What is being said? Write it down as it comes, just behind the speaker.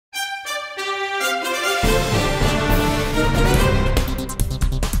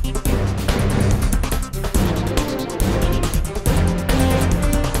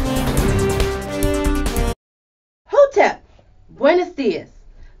Buenos dias,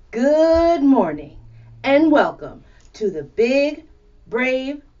 good morning, and welcome to the Big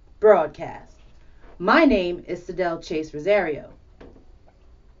Brave broadcast. My name is Sidel Chase Rosario,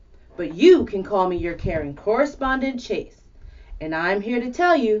 but you can call me your caring correspondent Chase, and I'm here to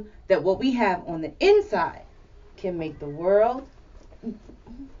tell you that what we have on the inside can make the world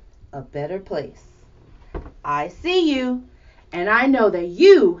a better place. I see you, and I know that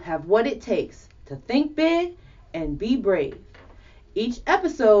you have what it takes to think big and be brave. Each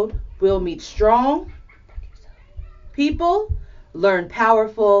episode will meet strong people, learn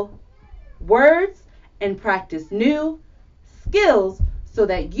powerful words, and practice new skills so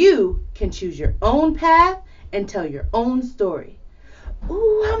that you can choose your own path and tell your own story.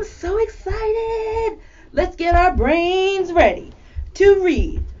 Ooh, I'm so excited. Let's get our brains ready to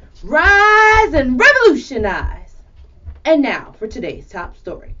read, rise, and revolutionize. And now for today's top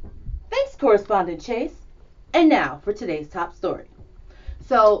story. Thanks, Correspondent Chase. And now for today's top story.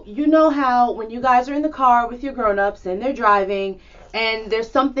 So, you know how when you guys are in the car with your grown-ups and they're driving and there's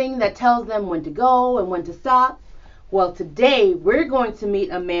something that tells them when to go and when to stop? Well, today we're going to meet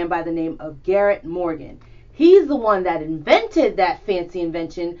a man by the name of Garrett Morgan. He's the one that invented that fancy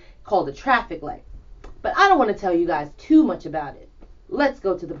invention called a traffic light. But I don't want to tell you guys too much about it. Let's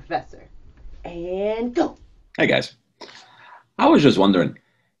go to the professor. And go. Hey guys, I was just wondering,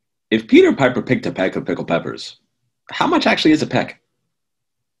 if Peter Piper picked a peck of pickled peppers, how much actually is a peck?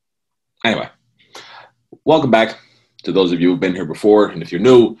 Anyway, welcome back to those of you who've been here before, and if you're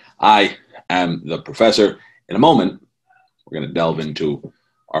new, I am the professor. In a moment, we're going to delve into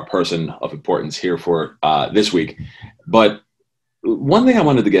our person of importance here for this week. But one thing I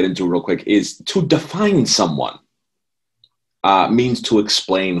wanted to get into real quick is to define someone means to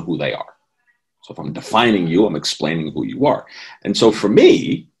explain who they are. So if I'm defining you, I'm explaining who you are. And so for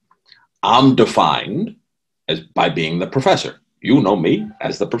me, I'm defined as by being the professor. You know me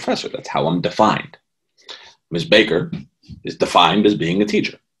as the professor. That's how I'm defined. Ms. Baker is defined as being a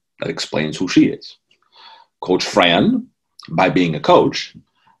teacher. That explains who she is. Coach Fran, by being a coach.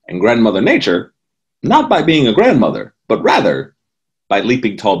 And Grandmother Nature, not by being a grandmother, but rather by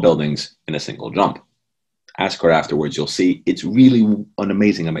leaping tall buildings in a single jump. Ask her afterwards, you'll see it's really an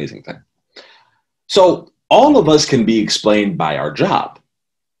amazing, amazing thing. So all of us can be explained by our job,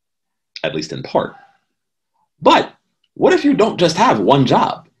 at least in part. But what if you don't just have one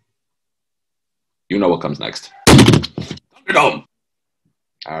job? You know what comes next. Thunderdome.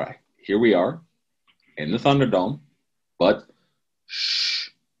 All right, here we are in the Thunderdome, but shh,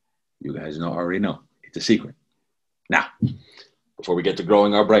 you guys already know. It's a secret. Now, before we get to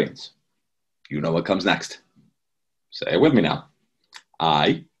growing our brains, you know what comes next. Say it with me now.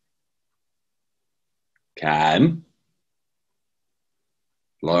 I can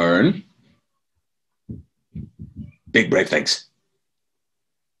learn big brave things.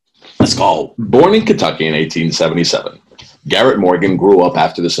 Let's go. Born in Kentucky in 1877, Garrett Morgan grew up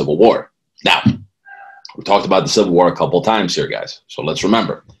after the Civil War. Now, we talked about the Civil War a couple times here, guys. So let's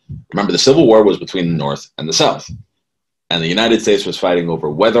remember. Remember, the Civil War was between the North and the South. And the United States was fighting over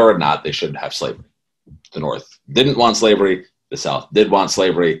whether or not they should have slavery. The North didn't want slavery. The South did want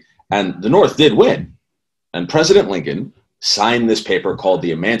slavery. And the North did win. And President Lincoln signed this paper called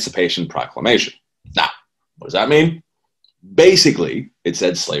the Emancipation Proclamation. Now, what does that mean? Basically, it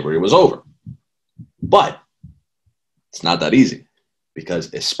said slavery was over. But it's not that easy,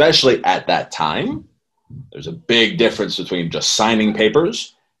 because especially at that time, there's a big difference between just signing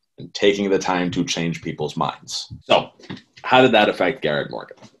papers and taking the time to change people's minds. So how did that affect Garrett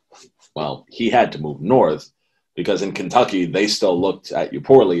Morgan? Well, he had to move north because in Kentucky, they still looked at you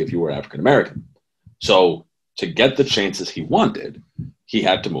poorly if you were African American. So to get the chances he wanted, he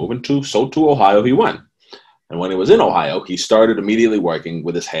had to move, and to Ohio he went. And when he was in Ohio, he started immediately working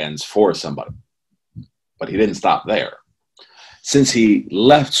with his hands for somebody. But he didn't stop there. Since he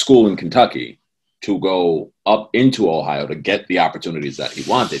left school in Kentucky to go up into Ohio to get the opportunities that he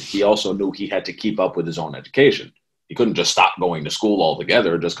wanted, he also knew he had to keep up with his own education. He couldn't just stop going to school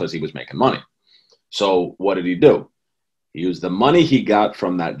altogether just because he was making money. So what did he do? He used the money he got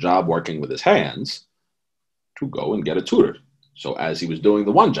from that job working with his hands to go and get a tutor. So as he was doing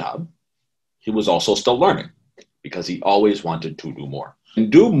the one job, he was also still learning, because he always wanted to do more.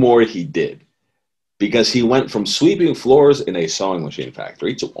 And do more he did, because he went from sweeping floors in a sewing machine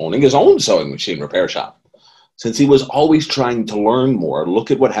factory to owning his own sewing machine repair shop. Since he was always trying to learn more, look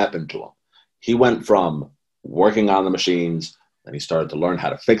at what happened to him. He went from working on the machines, then he started to learn how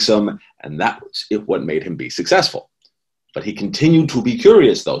to fix them, and that was what made him be successful. But he continued to be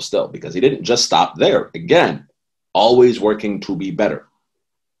curious, though, still, because he didn't just stop there. Again, always working to be better.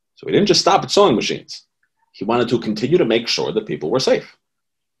 So he didn't just stop at sewing machines. He wanted to continue to make sure that people were safe.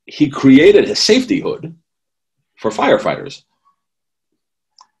 He created a safety hood for firefighters.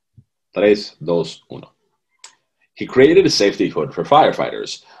 Tres, dos, uno. He created a safety hood for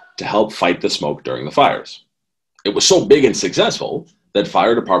firefighters to help fight the smoke during the fires. It was so big and successful that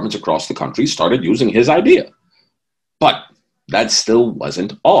fire departments across the country started using his idea. But that still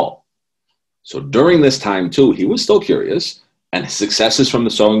wasn't all. So during this time, too, he was still curious, and his successes from the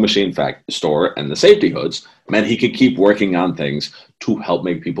sewing machine store and the safety hoods meant he could keep working on things to help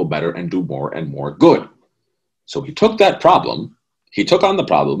make people better and do more and more good. So he took on the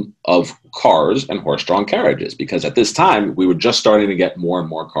problem of cars and horse-drawn carriages, because at this time, we were just starting to get more and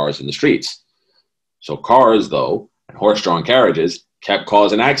more cars in the streets. So cars, though, and horse-drawn carriages kept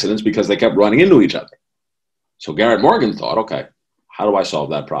causing accidents because they kept running into each other. So Garrett Morgan thought, okay, how do I solve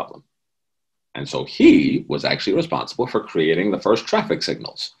that problem? And so he was actually responsible for creating the first traffic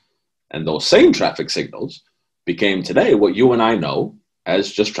signals. And those same traffic signals became today what you and I know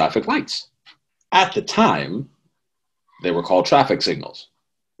as just traffic lights. At the time, they were called traffic signals,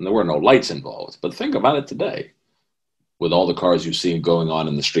 and there were no lights involved. But think about it today, with all the cars you see going on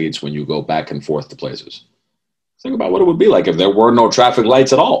in the streets when you go back and forth to places. Think about what it would be like if there were no traffic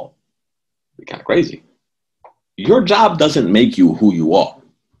lights at all. It'd be kind of crazy. Your job doesn't make you who you are.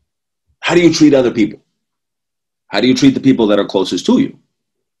 How do you treat other people? How do you treat the people that are closest to you?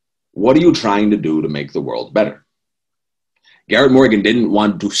 What are you trying to do to make the world better? Garrett Morgan didn't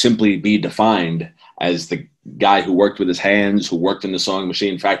want to simply be defined as the guy who worked with his hands, who worked in the sewing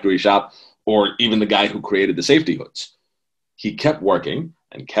machine factory shop, or even the guy who created the safety hoods. He kept working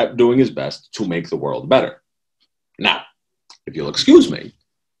and kept doing his best to make the world better. Now, if you'll excuse me,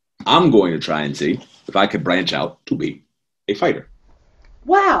 I'm going to try and see if I could branch out to be a fighter.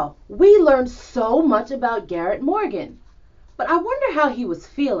 Wow, we learned so much about Garrett Morgan. But I wonder how he was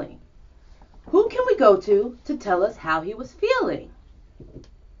feeling. Who can we go to tell us how he was feeling?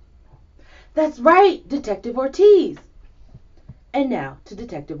 That's right, Detective Ortiz. And now to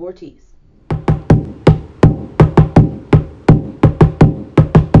Detective Ortiz.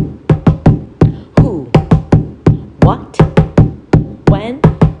 Who? What? When?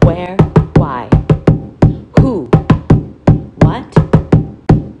 Where? Why? Who? What?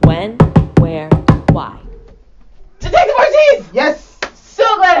 When? Where? Why? Detective Ortiz! Yes.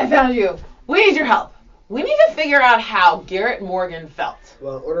 So glad I found you. We need your help. We need to figure out how Garrett Morgan felt.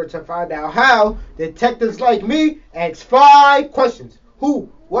 Well, in order to find out how, detectives like me ask 5 questions.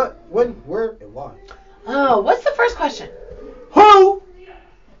 Who, what, when, where, and why. Oh, what's the first question? Who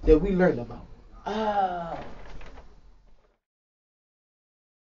did we learn about? Oh.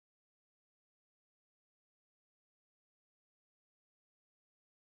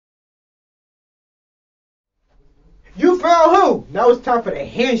 You found who? Now it's time for the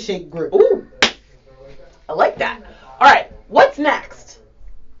handshake grip. Ooh. I like that. All right, what's next?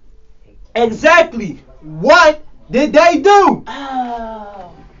 Exactly. What did they do?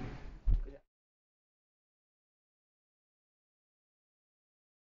 Oh.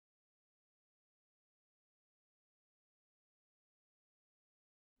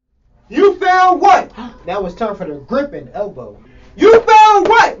 You found what? Now it's time for the grip and elbow. You found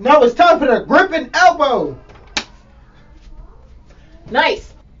what? Now it's time for the grip and elbow.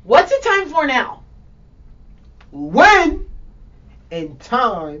 Nice. What's it time for now? When in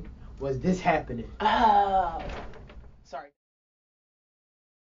time was this happening? Oh. Sorry.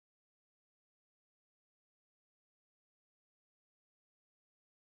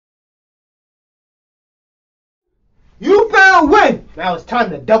 You found when? Now it's time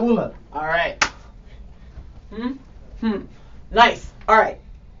to double up. All right. Nice. All right.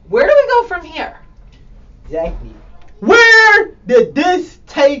 Where do we go from here? Exactly. Where did this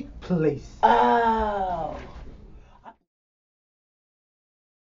take place? Oh.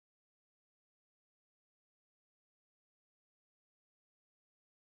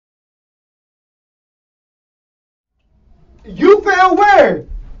 You found where?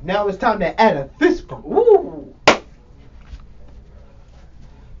 Now it's time to add a fist bump. Ooh.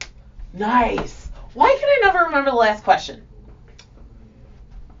 Nice. Why can I never remember the last question?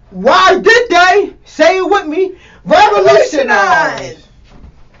 Why did they, say it with me, revolutionize?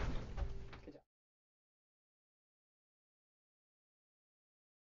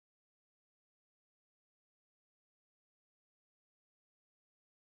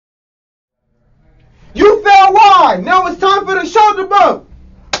 You found why. Now it's time for the shoulder bump.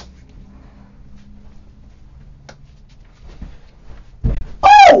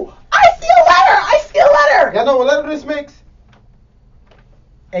 Oh! I see a letter! I see a letter! Y'all know what letter this makes?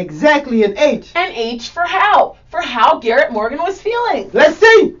 Exactly, an H. An H for how? For how Garrett Morgan was feeling. Let's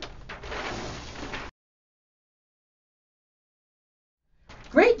see.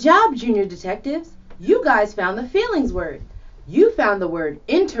 Great job, junior detectives. You guys found the feelings word. You found the word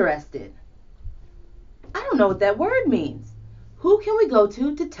interested. I don't know what that word means. Who can we go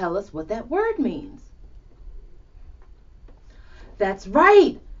to tell us what that word means? That's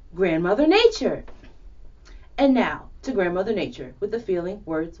right, Grandmother Nature. And now to Grandmother Nature with the feeling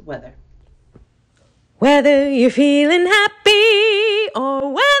words weather. Whether you're feeling happy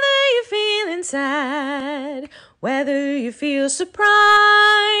or whether you're feeling sad, whether you feel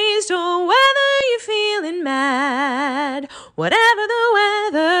surprised or whether you're feeling mad, whatever the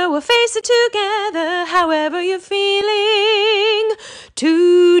weather, we'll face it together, however you're feeling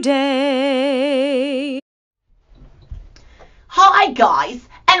today. Hi guys,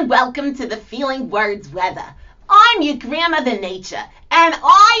 and welcome to the Feeling Words Weather. I'm your Grandmother Nature, and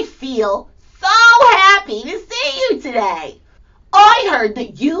I feel so happy to see you today. I heard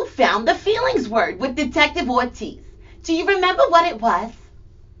that you found the feelings word with Detective Ortiz. Do you remember what it was?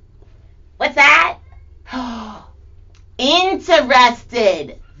 What's that?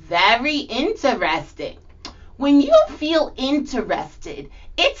 Interested. Very interesting. When you feel interested,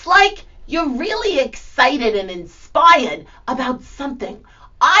 it's like you're really excited and inspired about something.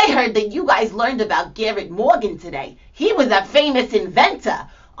 I heard that you guys learned about Garrett Morgan today. He was a famous inventor.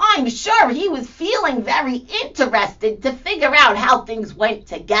 I'm sure he was feeling very interested to figure out how things went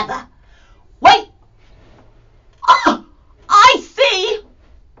together. Wait! Oh, I see!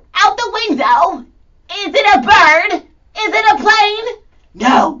 Out the window! Is it a bird? Is it a plane?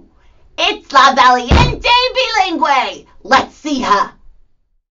 No! It's La Valiente Bilingüe! Let's see her!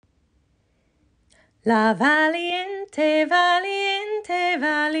 La valiente, valiente,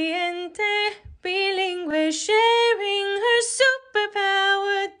 valiente, bilingüe, sharing her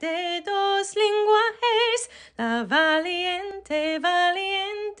superpower de dos lenguajes. La valiente,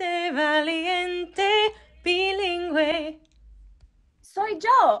 valiente, valiente, bilingüe. Soy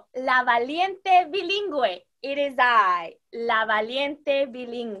yo, la valiente bilingüe. It is I, la valiente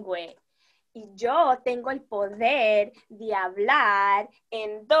bilingüe. Y yo tengo el poder de hablar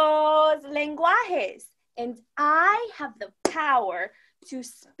en dos lenguajes. And I have the power to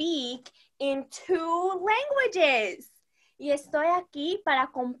speak in two languages. Y estoy aquí para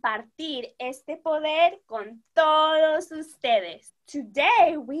compartir este poder con todos ustedes.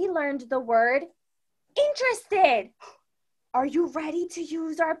 Today we learned the word interested. Are you ready to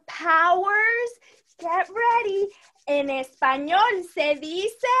use our powers? Get ready. En español se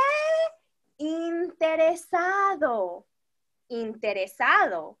dice interesado.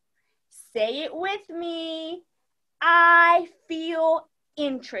 Interesado. Say it with me. I feel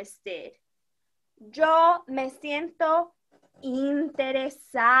interested. Yo me siento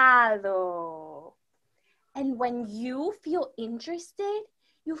interesado. And when you feel interested,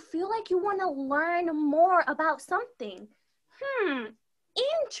 you feel like you want to learn more about something.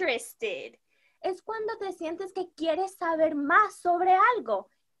 Interested. Es cuando te sientes que quieres saber más sobre algo.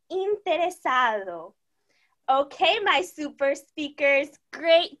 Interesado. Okay, my super speakers,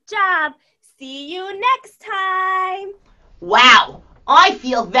 great job. See you next time. Wow, I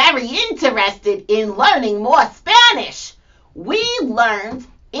feel very interested in learning more Spanish. We learned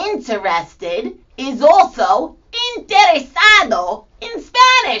interested is also interesado in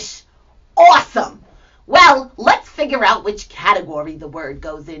Spanish. Awesome. Well, let's figure out which category the word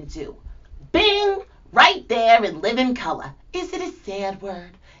goes into. Bing, right there in living color. Is it a sad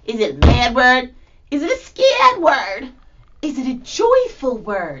word? Is it a mad word? Is it a scared word? Is it a joyful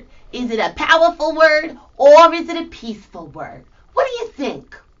word? Is it a powerful word? Or is it a peaceful word? What do you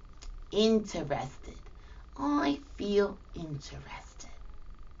think? Interested. I feel interested.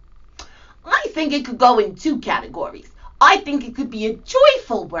 I think it could go in two categories. I think it could be a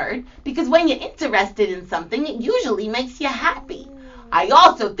joyful word because when you're interested in something, it usually makes you happy. I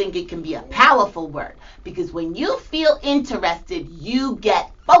also think it can be a powerful word because when you feel interested, you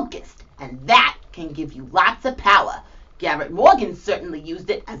get focused, and that can give you lots of power. Garrett Morgan certainly used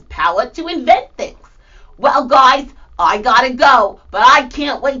it as power to invent things. Well, guys, I gotta go, but I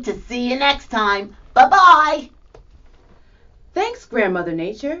can't wait to see you next time. Bye-bye. Thanks, Grandmother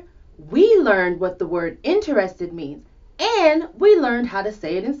Nature. We learned what the word interested means, and we learned how to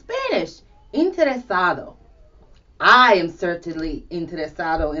say it in Spanish, interesado. I am certainly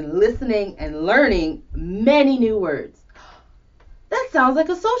interesado in listening and learning many new words. That sounds like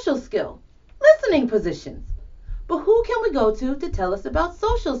a social skill, listening positions. But who can we go to tell us about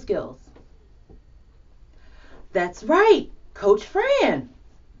social skills? That's right, Coach Fran.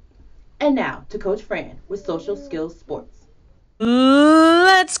 And now to Coach Fran with Social Skills Sports.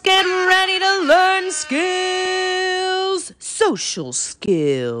 Let's get ready to learn skills. Social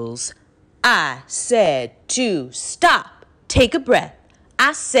skills. I said to stop. Take a breath.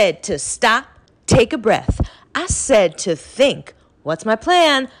 I said to stop, take a breath. I said to think, what's my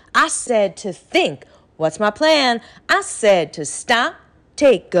plan? I said to think, what's my plan? I said to stop,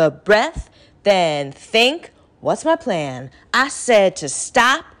 take a breath, then think, what's my plan? I said to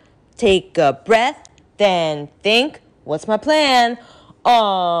stop, take a breath, then think, what's my plan?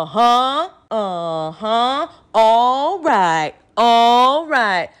 Uh-huh, all right.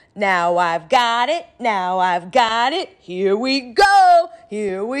 Now I've got it, here we go.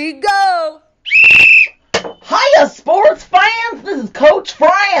 Hiya, sports fans! This is Coach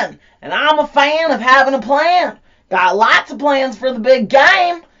Fran, and I'm a fan of having a plan. Got lots of plans for the big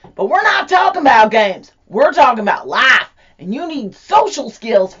game, but we're not talking about games. We're talking about life, and you need social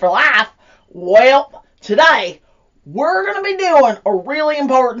skills for life. Well, today, we're going to be doing a really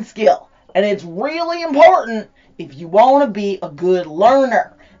important skill, and it's really important if you want to be a good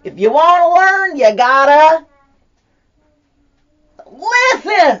learner. If you want to learn, you gotta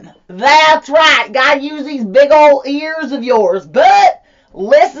listen. That's right. Gotta use these big old ears of yours. But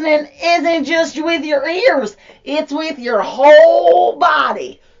listening isn't just with your ears. It's with your whole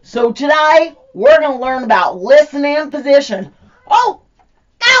body. So today, we're going to learn about listening position. Oh,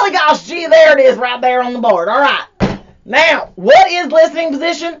 golly gosh, gee, there it is right there on the board. All right. Now, what is listening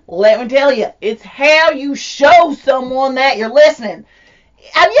position? Let me tell you. It's how you show someone that you're listening.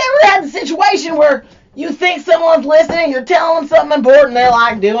 Have you ever had the situation where you think someone's listening, you're telling them something important, they're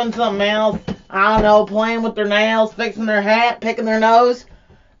like doing something else, I don't know, playing with their nails, fixing their hat, picking their nose?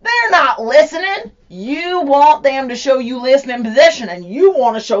 They're not listening. You want them to show you listening position, and you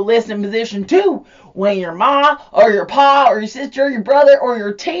want to show listening position too. When your ma or your pa or your sister or your brother or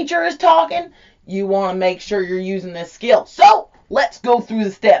your teacher is talking, you want to make sure you're using this skill. So, let's go through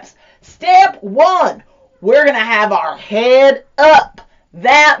the steps. Step 1, we're going to have our head up.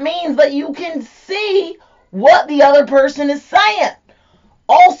 That means that you can see what the other person is saying.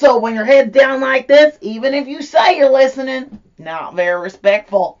 Also, when your head's down like this, even if you say you're listening, not very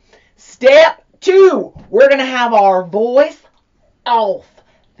respectful. Step 2, we're going to have our voice off.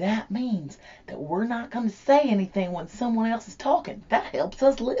 That means that we're not going to say anything when someone else is talking. That helps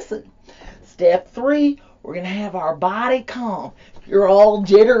us listen. Step 3, we're going to have our body calm. If you're all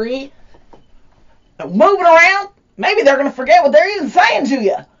jittery and moving around, maybe they're going to forget what they're even saying to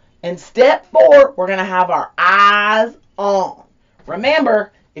you. And step 4, we're going to have our eyes on.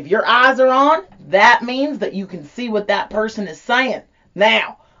 Remember, if your eyes are on, that means that you can see what that person is saying.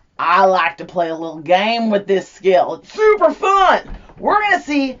 Now, I like to play a little game with this skill. It's super fun. We're going to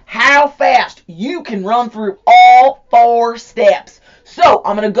see how fast you can run through all 4 steps. So,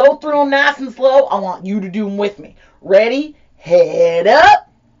 I'm going to go through them nice and slow. I want you to do them with me. Ready? Head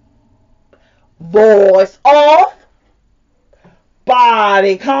up. Voice off.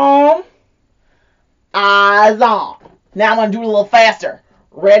 Body calm. Eyes on. Now I'm going to do it a little faster.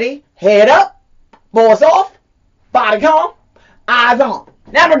 Ready? Head up. Voice off. Body calm. Eyes on.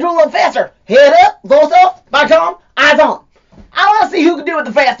 Now I'm going to do it a little faster. Head up. Voice off. Body calm. Eyes on. I want to see who can do it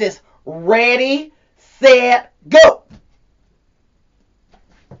the fastest. Ready, set, go.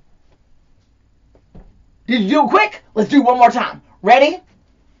 Did you do it quick? Let's do it one more time. Ready?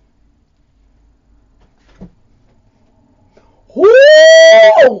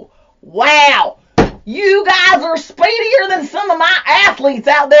 Woo! Wow! You guys are speedier than some of my athletes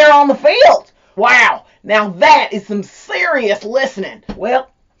out there on the field. Wow! Now that is some serious listening. Well,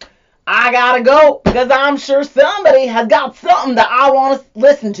 I gotta go because I'm sure somebody has got something that I want to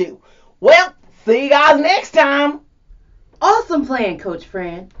listen to. Well, see you guys next time. Awesome plan, Coach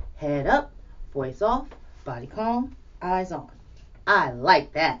Fran. Head up, voice off, body calm, eyes on. I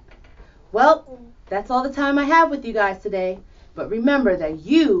like that. Well, that's all the time I have with you guys today. But remember that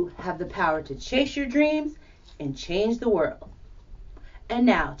you have the power to chase your dreams and change the world. And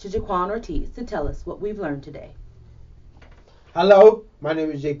now to Jaquan Ortiz to tell us what we've learned today. Hello, my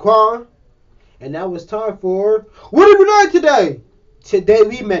name is Jaquan, and now it's time for What Did We Learn Today? Today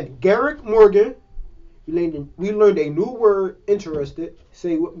we met Garrett Morgan. We learned a new word, interested.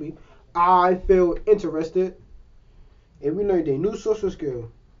 Say it with me. I feel interested. And we learned a new social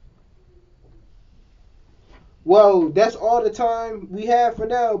skill. Well, that's all the time we have for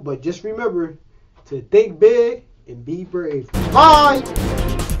now, but just remember to think big and be brave. Bye!